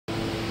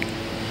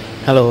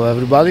Hello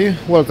everybody,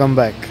 welcome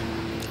back.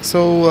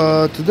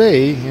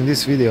 Today in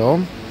this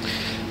video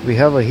we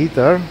have a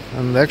heater,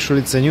 and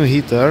actually it's a new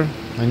heater,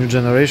 a new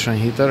generation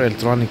heater,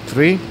 Airtronic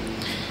 3,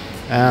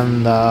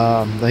 and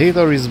the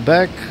heater is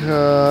back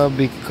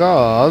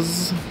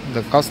because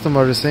the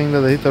customer is saying that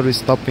the heater is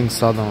stopping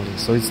suddenly,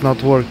 so it's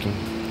not working.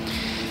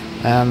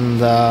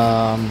 And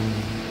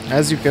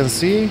as you can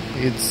see,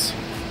 it's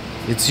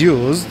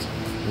used,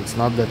 it's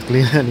not that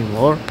clean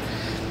anymore,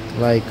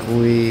 like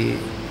we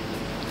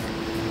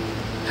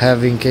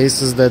have in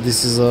cases that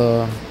this is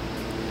a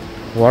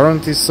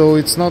warranty, so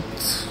it's not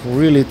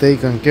really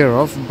taken care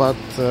of, but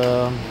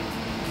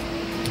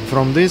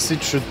from this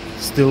it should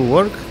still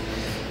work.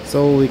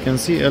 So we can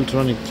see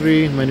Airtronic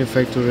 3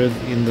 manufactured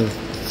in the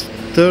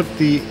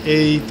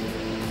 38th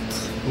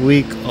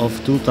week of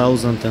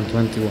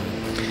 2021.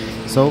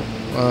 So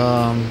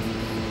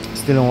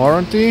still in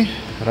warranty,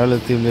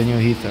 relatively new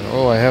heater.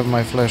 Oh, I have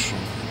my flash on.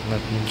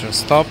 Let me just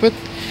stop it,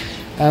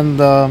 and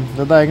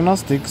the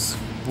diagnostics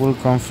will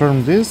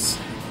confirm this.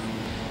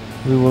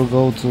 We will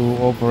go to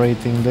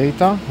operating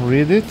data,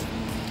 read it,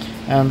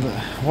 and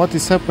what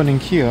is happening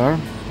here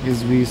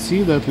is we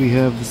see that we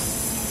have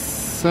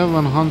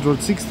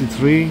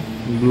 763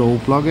 glow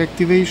plug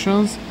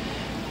activations,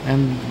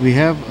 and we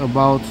have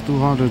about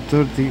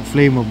 230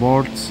 flame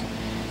aborts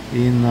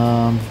in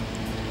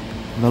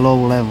the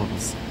low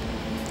levels,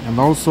 and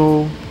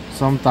also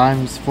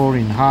sometimes 4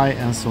 in high,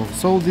 and so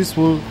this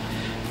will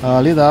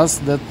lead us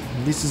that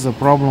this is a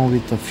problem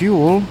with the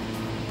fuel.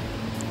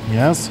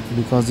 Yes,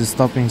 because it's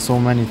stopping so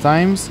many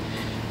times.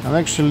 And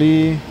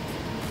actually,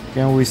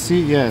 can we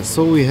see? Yes,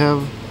 so we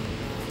have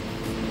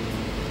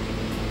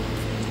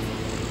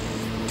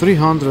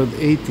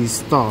 380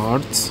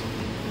 starts,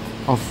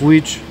 of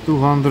which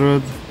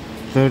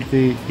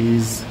 230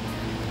 is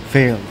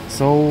failed.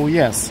 So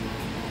yes,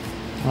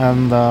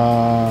 and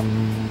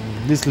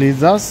this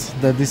leads us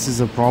that this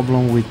is a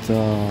problem with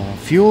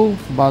fuel.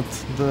 But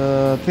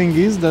the thing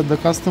is that the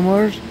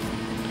customer,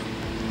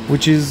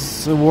 which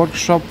is a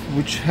workshop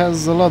which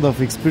has a lot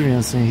of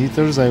experience in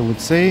heaters, I would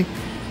say,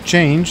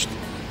 changed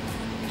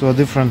to a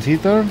different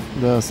heater,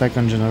 the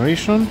second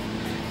generation,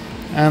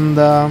 and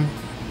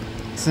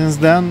since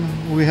then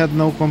we had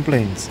no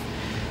complaints.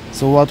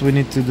 So what we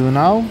need to do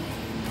now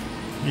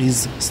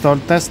is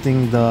start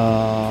testing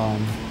the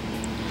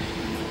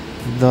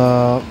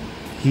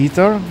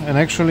heater, and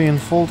actually in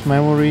fault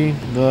memory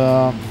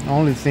the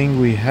only thing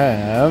we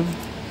have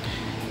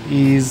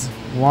is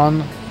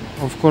one.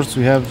 Of course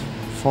we have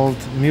fault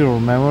mirror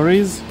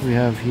memories. We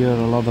have here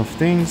a lot of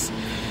things,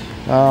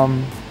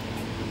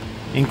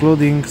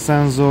 including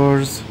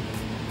sensors,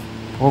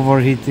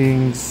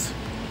 overheatings,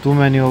 too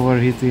many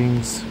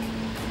overheatings,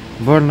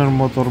 burner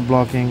motor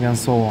blocking, and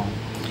so on.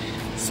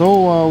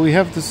 So we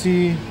have to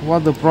see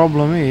what the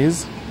problem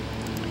is,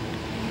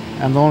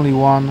 and only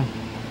one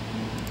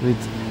with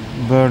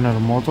burner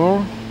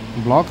motor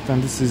blocked,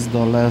 and this is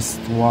the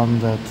last one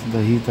that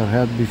the heater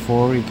had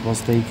before it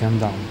was taken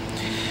down.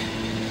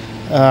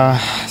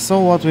 So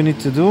what we need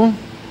to do,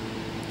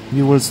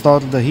 we will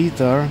start the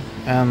heater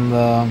and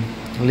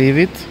leave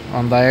it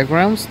on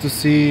diagrams to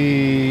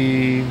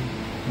see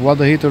what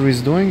the heater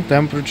is doing,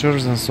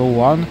 temperatures and so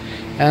on,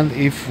 and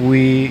if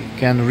we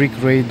can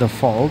recreate the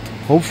fault.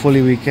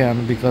 Hopefully we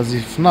can, because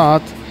if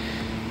not,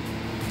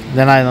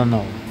 then I don't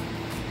know.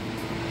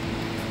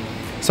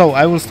 So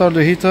I will start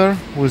the heater.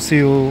 We'll see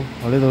you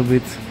a little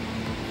bit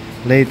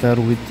later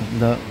with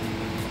the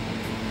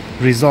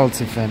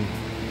results, if any.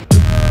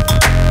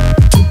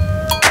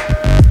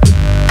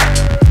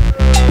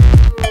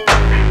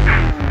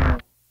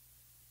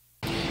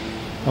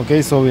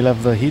 Okay, so we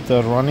left the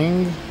heater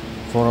running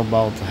for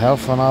about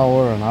half an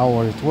hour,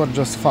 it worked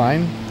just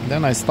fine.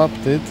 Then I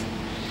stopped it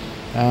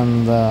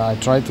and I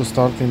tried to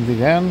start it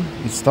again.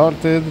 It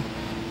started,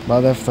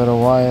 but after a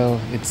while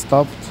it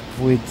stopped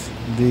with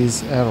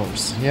these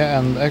errors. Yeah,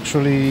 and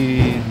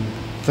actually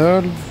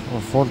third or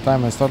fourth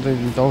time I started,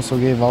 it also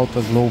gave out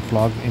a glow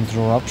plug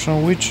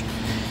interruption, which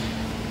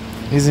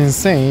is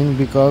insane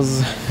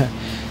because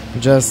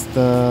just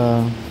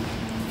a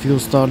few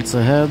starts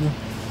ahead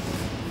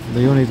the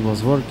unit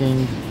was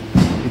working.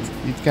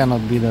 It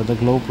cannot be that the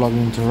glow plug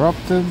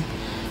interrupted,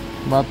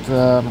 but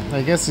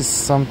I guess it's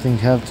something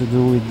have to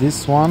do with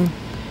this one,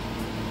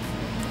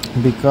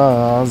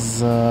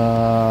 because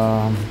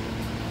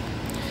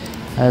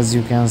as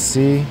you can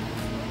see,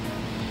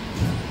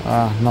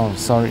 no,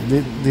 sorry,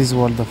 these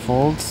were the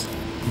faults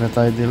that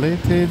I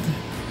deleted,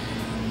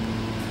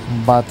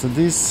 but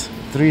this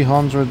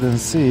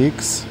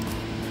 306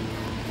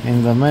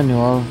 in the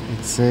manual,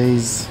 it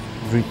says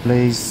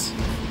replace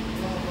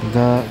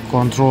the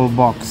control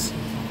box.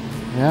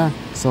 Yeah,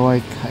 so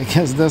I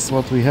guess that's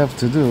what we have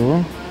to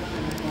do,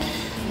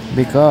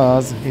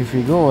 because if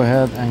we go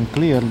ahead and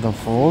clear the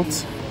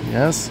faults,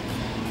 yes,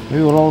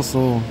 we will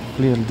also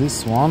clear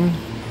this one,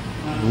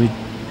 which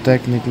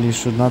technically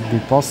should not be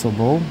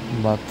possible,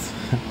 but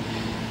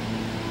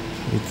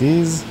it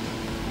is.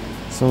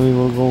 So we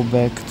will go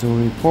back to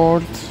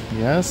report,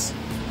 yes,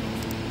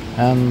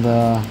 and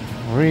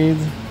read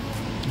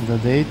the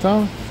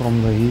data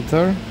from the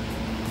heater,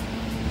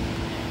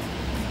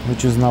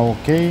 which is now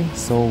okay,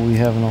 so we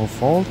have no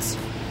faults.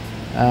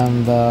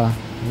 And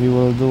we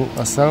will do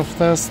a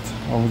self-test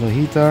of the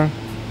heater.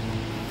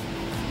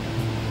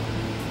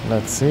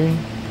 Let's see.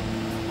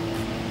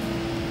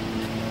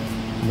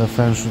 The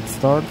fan should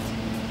start.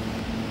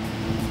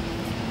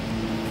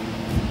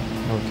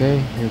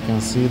 Okay, you can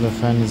see the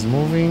fan is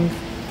moving.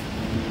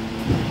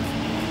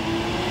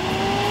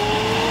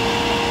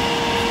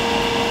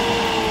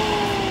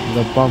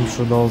 The pump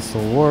should also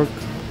work.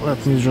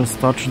 Let me just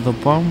touch the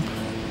pump.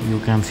 You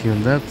can't hear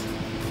that.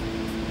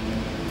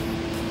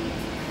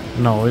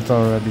 No, it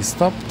already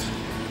stopped.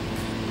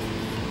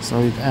 So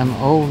it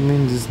NO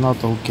means it's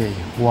not okay.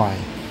 Why?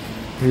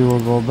 We will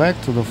go back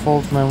to the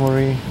fault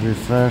memory,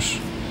 refresh,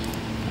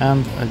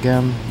 and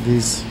again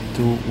these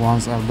two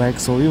ones are back.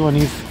 So even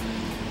if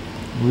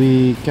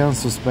we can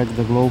suspect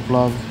the glow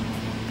plug,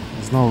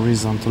 there's no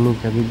reason to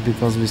look at it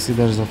because we see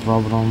there's a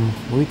problem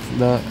with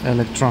the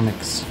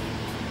electronics.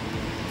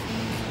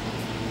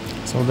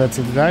 So that's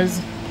it,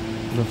 guys.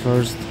 The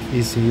first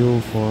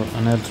ECU for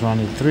an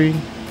Airtronic 3.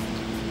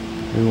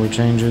 We will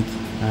change it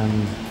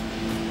and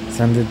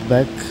send it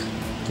back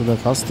to the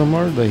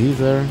customer, the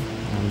heater,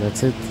 and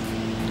that's it.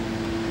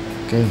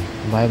 Okay,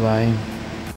 bye bye.